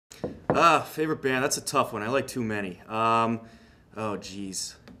Favorite band? That's a tough one. I like too many. Oh,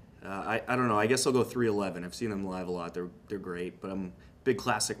 geez. I don't know. I guess I'll go 311. I've seen them live a lot. They're great, but I'm a big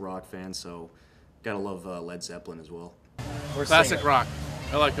classic rock fan, so gotta love Led Zeppelin as well. Classic rock.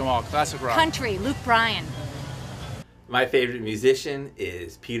 I like them all. Classic rock. Country, Luke Bryan. My favorite musician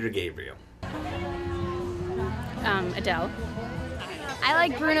is Peter Gabriel. Adele. I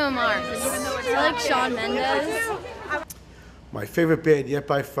like Bruno Mars. I like Shawn Mendes. My favorite band yet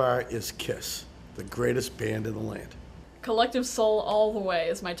by far is Kiss, the greatest band in the land. Collective Soul all the way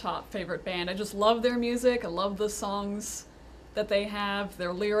is my top favorite band. I just love their music. I love the songs that they have,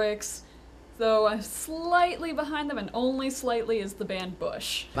 their lyrics. Though I'm slightly behind them, and only slightly, is the band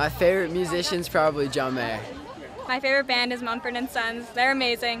Bush. My favorite musician's probably John Mayer. My favorite band is Mumford & Sons. They're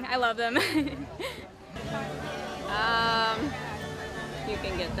amazing. I love them. You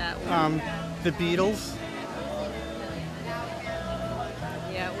can get that one. The Beatles.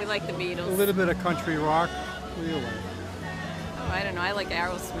 Yeah, we like the Beatles. A little bit of country rock. What do you like? Oh, I don't know. I like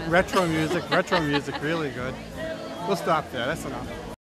Aerosmith. Retro music, really good. We'll stop there. That's enough.